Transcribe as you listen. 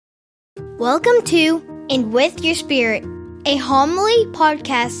Welcome to And With Your Spirit, a homily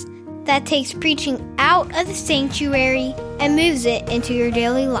podcast that takes preaching out of the sanctuary and moves it into your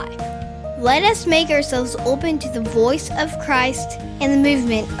daily life. Let us make ourselves open to the voice of Christ and the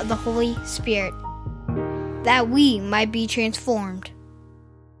movement of the Holy Spirit, that we might be transformed.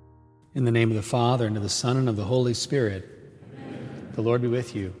 In the name of the Father, and of the Son, and of the Holy Spirit. Amen. The Lord be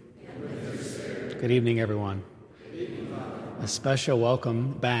with you. And with your spirit. Good evening, everyone. Good evening, Father. A special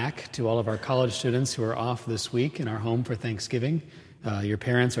welcome back to all of our college students who are off this week in our home for Thanksgiving. Your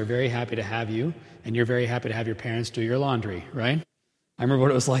parents are very happy to have you, and you're very happy to have your parents do your laundry, right? I remember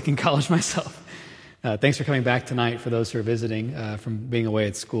what it was like in college myself. Thanks for coming back tonight for those who are visiting from being away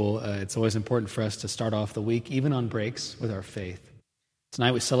at school. It's always important for us to start off the week, even on breaks, with our faith.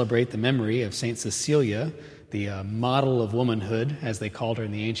 Tonight we celebrate the memory of St. Cecilia, the model of womanhood, as they called her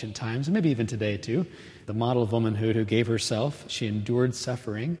in the ancient times, and maybe even today too. The model of womanhood who gave herself, she endured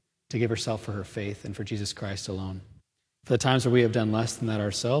suffering to give herself for her faith and for Jesus Christ alone. For the times where we have done less than that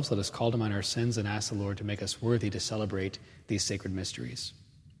ourselves, let us call to mind our sins and ask the Lord to make us worthy to celebrate these sacred mysteries.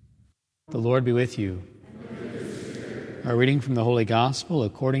 The Lord be with you. And with your spirit. Our reading from the Holy Gospel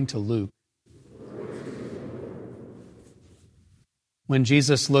according to Luke. When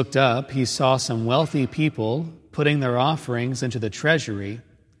Jesus looked up, he saw some wealthy people putting their offerings into the treasury,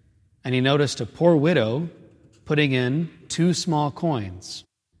 and he noticed a poor widow putting in 2 small coins.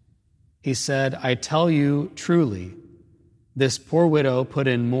 He said, "I tell you truly, this poor widow put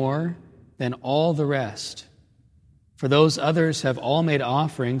in more than all the rest. For those others have all made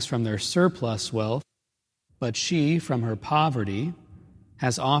offerings from their surplus wealth, but she, from her poverty,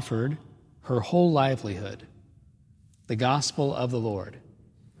 has offered her whole livelihood." The Gospel of the Lord.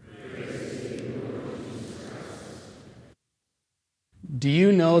 Do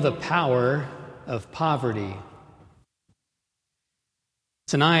you know the power of poverty?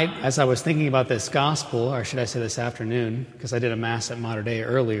 Tonight, as I was thinking about this gospel, or should I say this afternoon, because I did a Mass at Mater Dei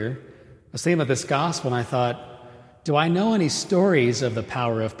earlier, I was thinking about this gospel and I thought, do I know any stories of the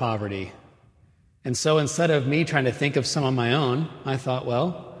power of poverty? And so instead of me trying to think of some on my own, I thought,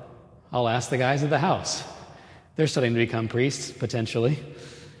 well, I'll ask the guys at the house. They're studying to become priests, potentially.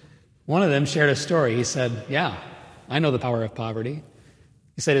 One of them shared a story. He said, yeah, I know the power of poverty.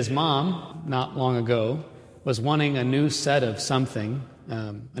 He said his mom, not long ago, was wanting a new set of something,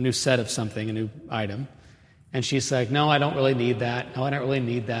 a new item. And she's like, no, I don't really need that. No, I don't really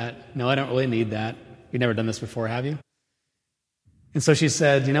need that. No, I don't really need that. You've never done this before, have you? And so she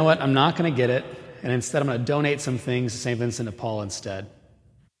said, you know what? I'm not going to get it. And instead, I'm going to donate some things to St. Vincent de Paul instead.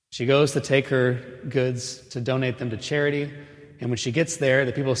 She goes to take her goods to donate them to charity. And when she gets there,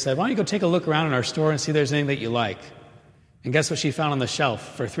 the people said, why don't you go take a look around in our store and see if there's anything that you like? And guess what she found on the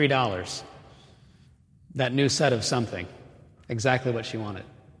shelf for $3? That new set of something. Exactly what she wanted.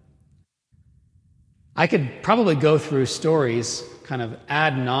 I could probably go through stories kind of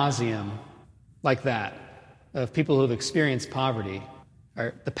ad nauseum like that of people who have experienced poverty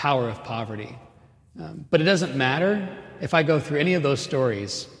or the power of poverty. But it doesn't matter if I go through any of those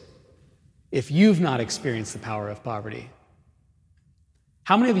stories if you've not experienced the power of poverty.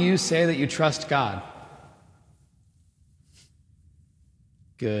 How many of you say that you trust God?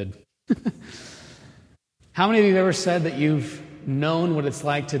 Good. How many of you have ever said that you've known what it's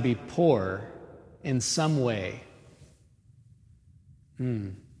like to be poor in some way?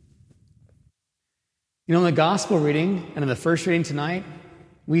 You know, in the gospel reading and in the first reading tonight,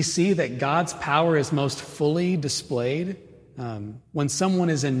 we see that God's power is most fully displayed when someone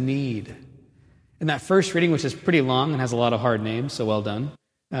is in need. In that first reading, which is pretty long and has a lot of hard names, so well done,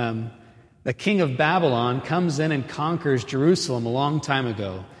 the king of Babylon comes in and conquers Jerusalem a long time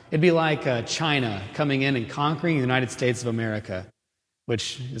ago. It'd be like China coming in and conquering the United States of America,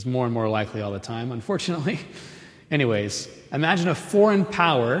 which is more and more likely all the time, unfortunately. Anyways, imagine a foreign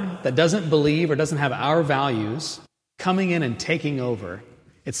power that doesn't believe or doesn't have our values coming in and taking over.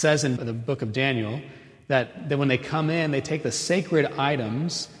 It says in the book of Daniel that when they come in, they take the sacred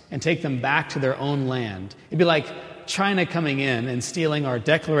items and take them back to their own land. It'd be like China coming in and stealing our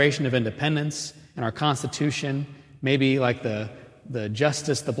Declaration of Independence and our Constitution, maybe like the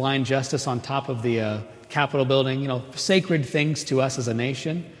blind justice on top of the Capitol building, sacred things to us as a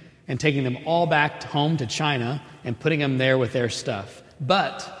nation, and taking them all back home to China and putting them there with their stuff,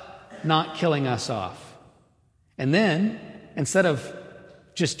 but not killing us off. And then, instead of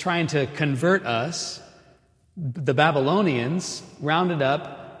just trying to convert us, the Babylonians rounded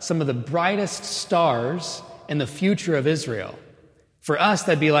up some of the brightest stars in the future of Israel. For us,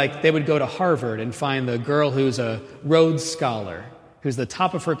 that'd be like they would go to Harvard and find the girl who's a Rhodes Scholar, who's the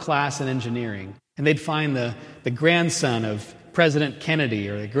top of her class in engineering. And they'd find the grandson of President Kennedy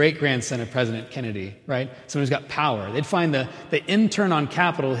or the great-grandson of President Kennedy, right? Someone who's got power. They'd find the intern on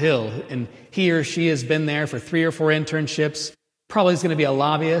Capitol Hill, and he or she has been there for 3 or 4 internships, probably is going to be a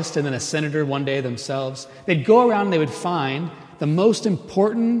lobbyist and then a senator one day themselves. They'd go around and they would find the most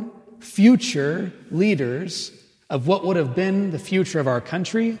important future leaders of what would have been the future of our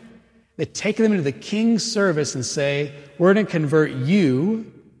country. They'd take them into the king's service and say, we're going to convert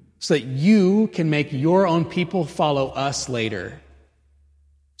you so that you can make your own people follow us later.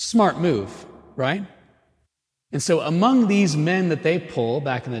 Smart move, right? And so among these men that they pull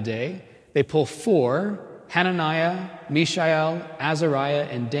back in the day, they pull 4, Hananiah, Mishael, Azariah,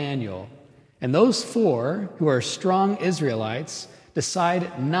 and Daniel. And those 4, who are strong Israelites,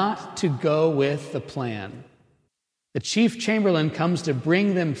 decide not to go with the plan. The chief chamberlain comes to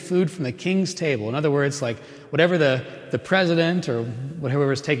bring them food from the king's table. In other words, like whatever the president or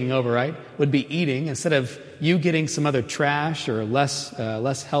whoever is taking over, right, would be eating, instead of you getting some other trash or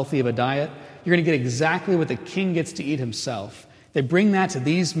less healthy of a diet, you're going to get exactly what the king gets to eat himself. They bring that to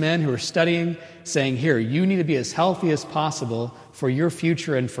these men who are studying, saying, here, you need to be as healthy as possible for your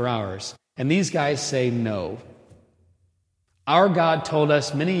future and for ours. And these guys say no. Our God told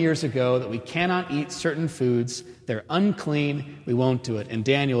us many years ago that we cannot eat certain foods. They're unclean. We won't do it. And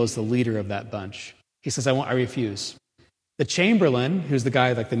Daniel is the leader of that bunch. He says, I refuse. The chamberlain, who's the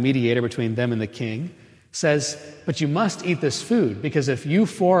guy like the mediator between them and the king, says, but you must eat this food, because if you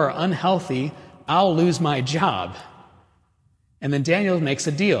 4 are unhealthy, I'll lose my job. And then Daniel makes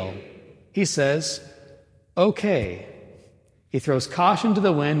a deal. He says, okay. He throws caution to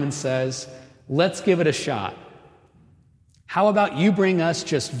the wind and says, let's give it a shot. How about you bring us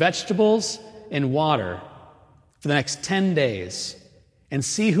just vegetables and water for the next 10 days and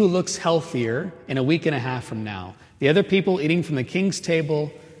see who looks healthier in a week and a half from now, the other people eating from the king's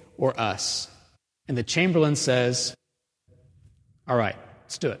table or us? And the chamberlain says, all right,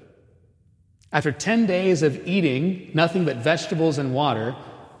 let's do it. After 10 days of eating nothing but vegetables and water,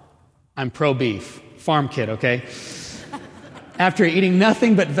 I'm pro-beef, farm kid, okay? After eating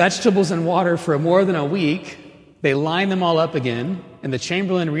nothing but vegetables and water for more than a week, they line them all up again, and the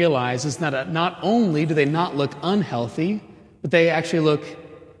chamberlain realizes that not only do they not look unhealthy, but they actually look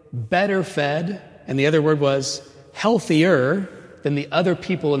better fed, and the other word was healthier than the other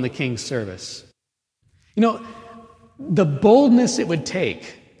people in the king's service. You know, the boldness it would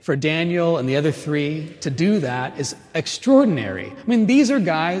take for Daniel and the other 3 to do that is extraordinary. I mean, these are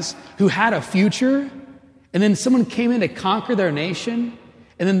guys who had a future, and then someone came in to conquer their nation,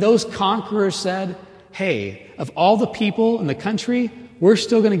 and then those conquerors said, hey, of all the people in the country, we're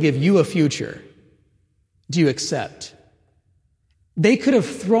still going to give you a future. Do you accept? They could have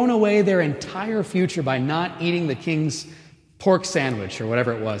thrown away their entire future by not eating the king's pork sandwich or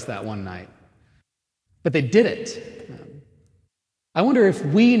whatever it was that one night. But they did it. I wonder if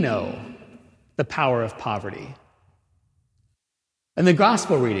we know the power of poverty. In the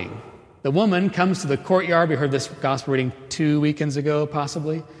gospel reading, the woman comes to the courtyard. We heard this gospel reading 2 weekends ago,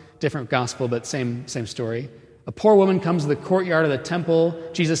 possibly. Different gospel, but same story. A poor woman comes to the courtyard of the temple.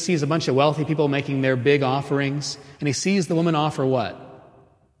 Jesus sees a bunch of wealthy people making their big offerings, and he sees the woman offer what?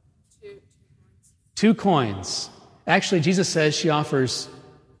 2 coins. Actually, Jesus says she offers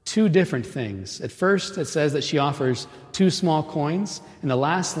 2 different things. At first, it says that she offers 2 small coins, and the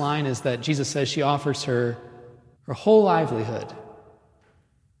last line is that Jesus says she offers her whole livelihood,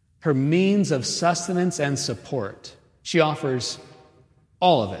 her means of sustenance and support. She offers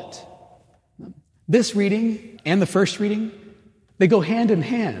all of it. This reading and the first reading, they go hand in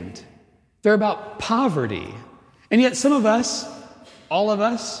hand. They're about poverty. And yet some of us, all of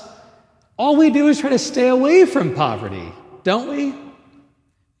us, all we do is try to stay away from poverty, don't we?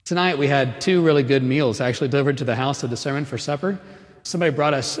 Tonight we had 2 really good meals actually delivered to the house of discernment for supper. Somebody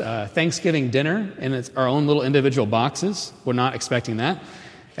brought us Thanksgiving dinner in our own little individual boxes. We're not expecting that.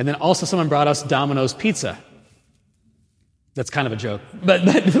 And then also someone brought us Domino's pizza. That's kind of a joke, but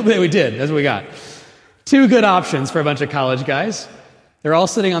we did. That's what we got. 2 good options for a bunch of college guys. They're all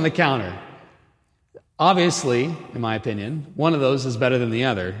sitting on the counter. Obviously, in my opinion, one of those is better than the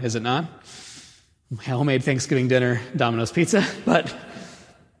other, is it not? Homemade Thanksgiving dinner, Domino's pizza. But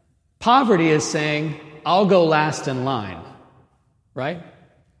poverty is saying, I'll go last in line, right?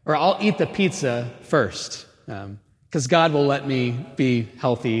 Or I'll eat the pizza first, because God will let me be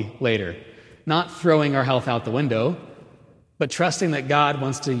healthy later. Not throwing our health out the window, but trusting that God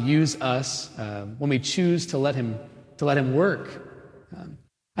wants to use us when we choose to let Him work.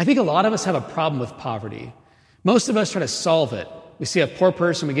 I think a lot of us have a problem with poverty. Most of us try to solve it. We see a poor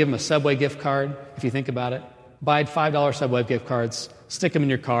person, we give them a Subway gift card, if you think about it. Buy $5 Subway gift cards, stick them in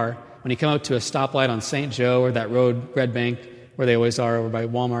your car. When you come out to a stoplight on St. Joe or that road, Red Bank, where they always are over by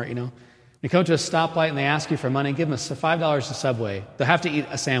Walmart, You come to a stoplight and they ask you for money, give them $5 to Subway. They'll have to eat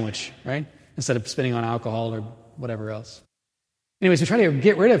a sandwich, right? Instead of spending on alcohol or whatever else. Anyways, we try to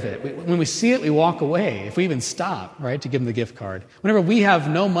get rid of it. When we see it, we walk away, if we even stop, right, to give them the gift card. Whenever we have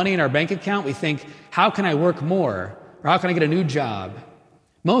no money in our bank account, we think, how can I work more? Or how can I get a new job?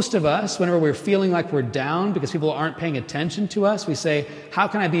 Most of us, whenever we're feeling like we're down because people aren't paying attention to us, we say, how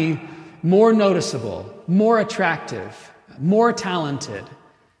can I be more noticeable, more attractive, more talented?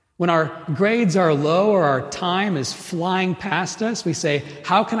 When our grades are low or our time is flying past us, we say,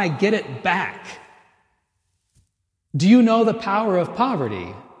 how can I get it back? Do you know the power of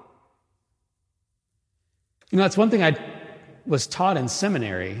poverty? That's one thing I was taught in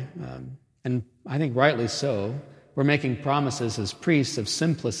seminary, and I think rightly so. We're making promises as priests of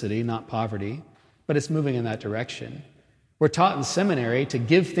simplicity, not poverty, but it's moving in that direction. We're taught in seminary to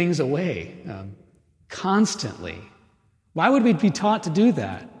give things away constantly. Why would we be taught to do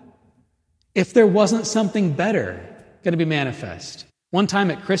that if there wasn't something better going to be manifest? One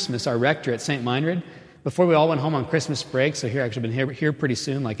time at Christmas, our rector at St. Meinrad, before we all went home on Christmas break, so here, actually been here pretty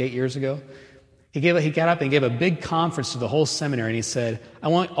soon, like 8 years ago, he got up and gave a big conference to the whole seminary, and he said, I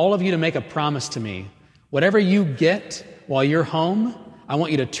want all of you to make a promise to me. Whatever you get while you're home, I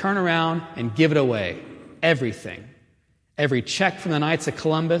want you to turn around and give it away. Everything. Every check from the Knights of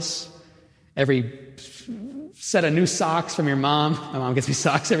Columbus, every set of new socks from your mom. My mom gets me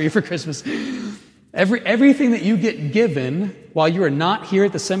socks every year for Christmas. Everything that you get given while you are not here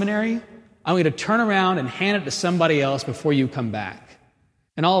at the seminary, I want you to turn around and hand it to somebody else before you come back.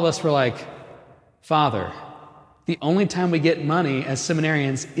 And all of us were like, Father, the only time we get money as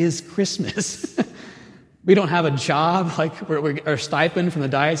seminarians is Christmas. We don't have a job, like our stipend from the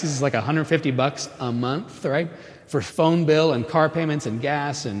diocese is like $150 a month, right? For phone bill and car payments and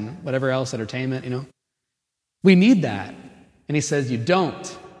gas and whatever else, entertainment, We need that. And he says, you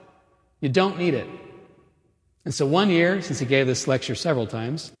don't. You don't need it. And so one year, since he gave this lecture several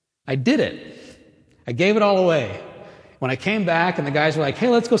times, I did it. I gave it all away. When I came back and the guys were like, hey,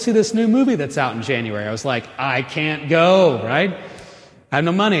 let's go see this new movie that's out in January. I was like, I can't go, right? I have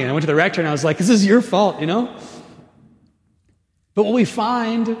no money. And I went to the rector and I was like, this is your fault, But what we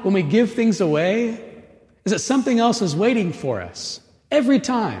find when we give things away is that something else is waiting for us every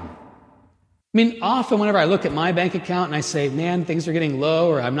time. Often whenever I look at my bank account and I say, man, things are getting low,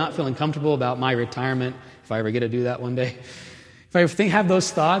 or I'm not feeling comfortable about my retirement, if I ever get to do that one day. If I have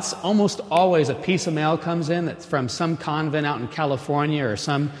those thoughts, almost always a piece of mail comes in that's from some convent out in California or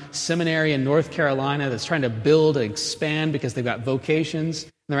some seminary in North Carolina that's trying to build and expand because they've got vocations.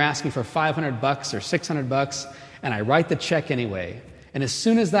 And they're asking for $500 or $600, and I write the check anyway. And as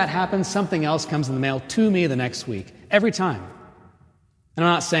soon as that happens, something else comes in the mail to me the next week. Every time. And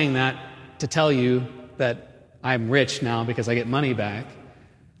I'm not saying that to tell you that I'm rich now because I get money back.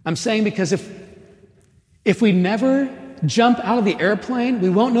 I'm saying because if we never jump out of the airplane, we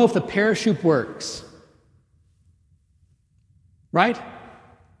won't know if the parachute works. Right?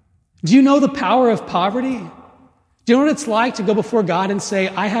 Do you know the power of poverty? Do you know what it's like to go before God and say,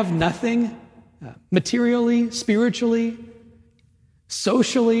 I have nothing materially, spiritually,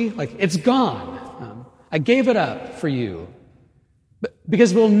 socially, like it's gone. I gave it up for you.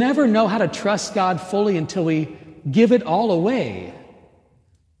 Because we'll never know how to trust God fully until we give it all away.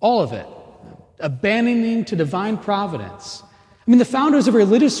 All of it. Abandoning to divine providence. The founders of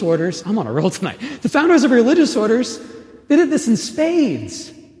religious orders, I'm on a roll tonight. The founders of religious orders, they did this in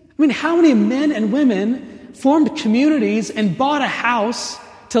spades. How many men and women formed communities and bought a house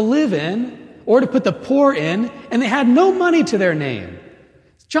to live in or to put the poor in, and they had no money to their name?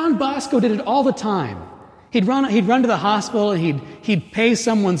 John Bosco did it all the time. He'd run to the hospital and he'd pay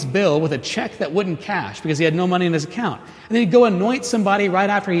someone's bill with a check that wouldn't cash because he had no money in his account. And then he'd go anoint somebody right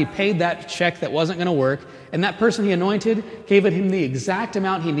after he paid that check that wasn't going to work. And that person he anointed gave him the exact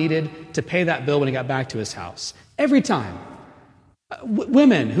amount he needed to pay that bill when he got back to his house. Every time.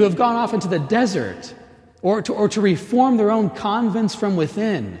 Women who have gone off into the desert or to reform their own convents from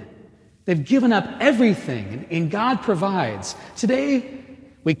within. They've given up everything and God provides. Today,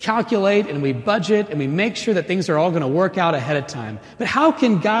 we calculate and we budget and we make sure that things are all going to work out ahead of time. But how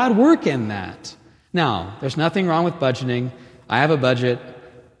can God work in that? Now, there's nothing wrong with budgeting. I have a budget.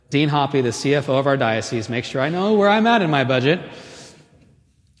 Dean Hoppy, the CFO of our diocese, makes sure I know where I'm at in my budget.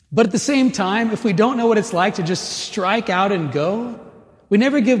 But at the same time, if we don't know what it's like to just strike out and go, we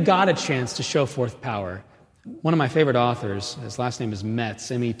never give God a chance to show forth power. One of my favorite authors, his last name is Metz,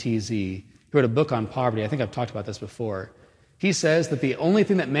 M-E-T-Z. He wrote a book on poverty. I think I've talked about this before. He says that the only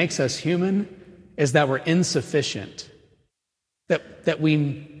thing that makes us human is that we're insufficient. That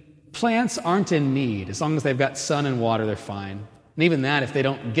we Plants aren't in need. As long as they've got sun and water, they're fine. And even that, if they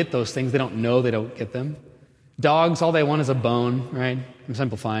don't get those things, they don't know they don't get them. Dogs, all they want is a bone, right? I'm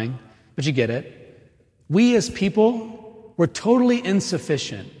simplifying, but you get it. We as people, we're totally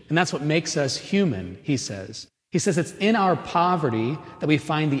insufficient, and that's what makes us human, he says. He says it's in our poverty that we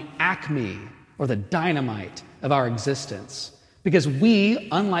find the acme or the dynamite of our existence. Because we,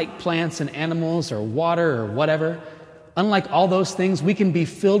 unlike plants and animals or water or whatever, unlike all those things, we can be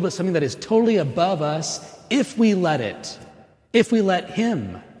filled with something that is totally above us if we let it, if we let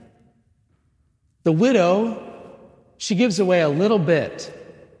him. The widow, she gives away a little bit,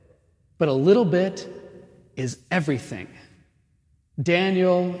 but a little bit is everything.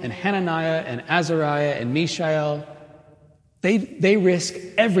 Daniel and Hananiah and Azariah and Mishael, they risk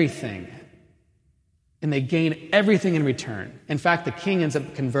everything, and they gain everything in return. In fact, the king ends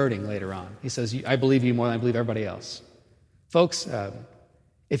up converting later on. He says, I believe you more than I believe everybody else. Folks,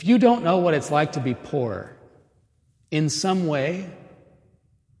 if you don't know what it's like to be poor in some way,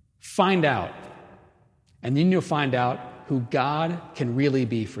 find out. And then you'll find out who God can really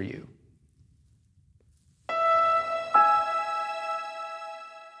be for you.